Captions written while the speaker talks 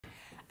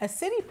A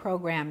city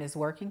program is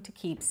working to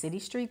keep city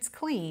streets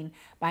clean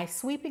by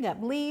sweeping up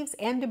leaves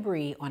and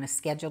debris on a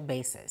scheduled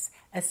basis,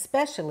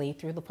 especially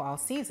through the fall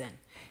season.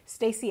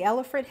 Stacy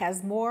Ellifrit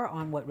has more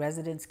on what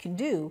residents can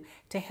do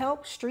to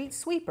help street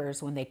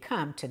sweepers when they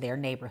come to their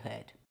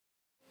neighborhood.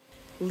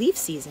 Leaf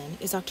season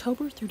is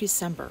October through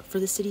December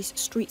for the city's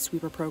street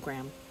sweeper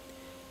program.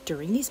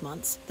 During these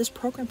months, this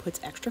program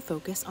puts extra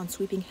focus on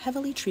sweeping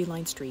heavily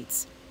tree-lined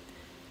streets.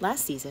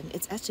 Last season,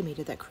 it's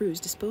estimated that crews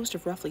disposed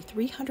of roughly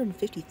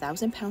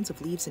 350,000 pounds of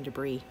leaves and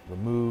debris.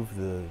 Remove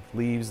the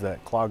leaves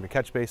that clog the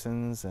catch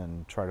basins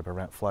and try to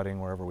prevent flooding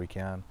wherever we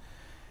can.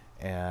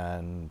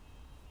 And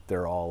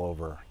they're all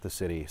over the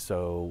city,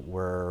 so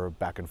we're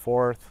back and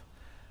forth.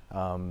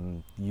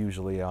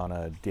 Usually on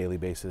a daily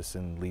basis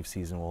in leaf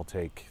season, we'll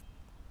take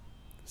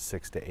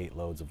 6 to 8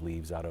 loads of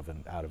leaves out of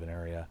an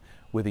area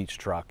with each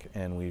truck,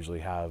 and we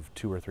usually have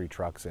 2 or 3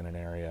 trucks in an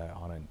area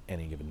on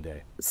any given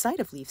day. Outside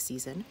of leaf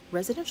season,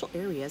 residential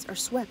areas are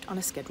swept on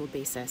a scheduled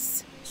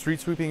basis. Street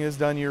sweeping is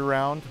done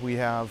year-round. We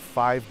have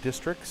 5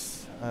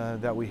 districts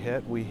that we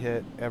hit. We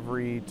hit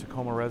every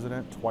Tacoma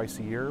resident twice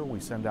a year.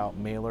 We send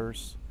out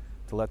mailers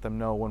to let them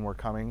know when we're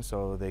coming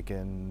so they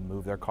can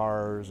move their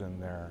cars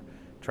and their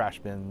trash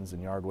bins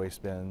and yard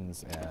waste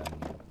bins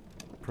and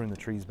prune the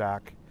trees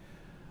back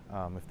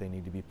if they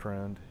need to be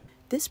pruned.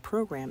 This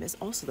program is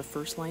also the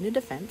first line of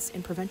defense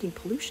in preventing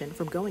pollution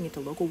from going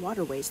into local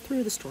waterways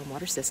through the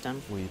stormwater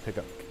system. We pick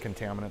up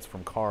contaminants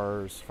from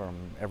cars, from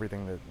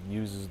everything that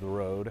uses the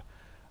road.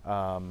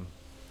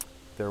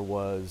 There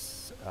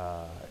was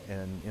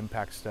an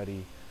impact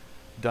study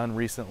done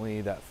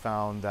recently that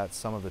found that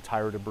some of the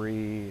tire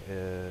debris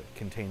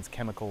contains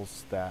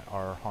chemicals that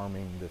are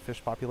harming the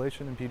fish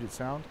population in Puget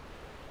Sound.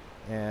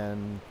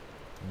 And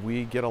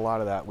we get a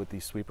lot of that with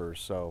these sweepers.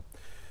 So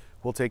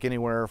we'll take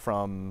anywhere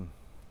from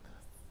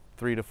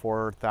 3,000 to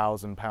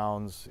 4,000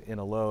 pounds in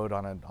a load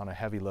on a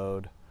heavy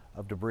load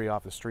of debris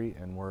off the street,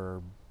 and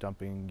we're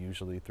dumping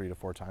usually 3 to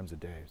 4 times a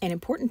day. An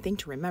important thing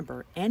to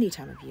remember any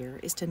time of year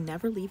is to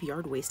never leave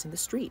yard waste in the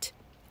street.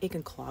 It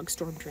can clog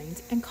storm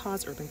drains and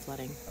cause urban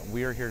flooding.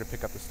 We are here to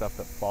pick up the stuff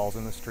that falls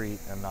in the street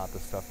and not the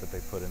stuff that they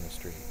put in the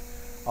street.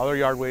 All their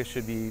yard waste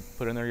should be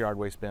put in their yard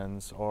waste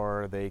bins,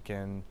 or they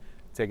can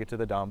take it to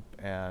the dump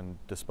and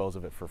dispose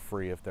of it for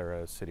free if they're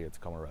a City of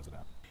Tacoma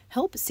resident.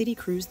 Help city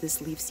crews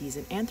this leaf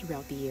season and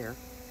throughout the year.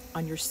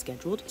 On your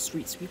scheduled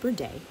street sweeper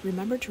day,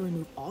 remember to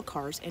remove all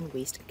cars and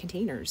waste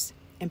containers.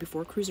 And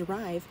before crews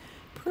arrive,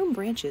 prune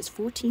branches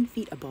 14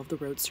 feet above the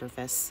road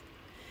surface.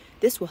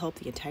 This will help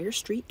the entire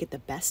street get the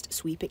best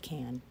sweep it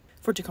can.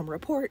 For Tacoma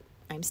Report,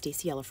 I'm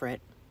Stacy Ellifrit.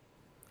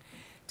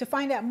 To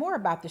find out more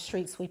about the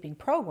street sweeping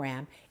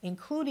program,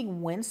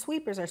 including when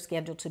sweepers are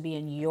scheduled to be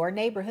in your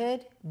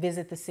neighborhood,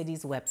 visit the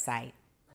city's website.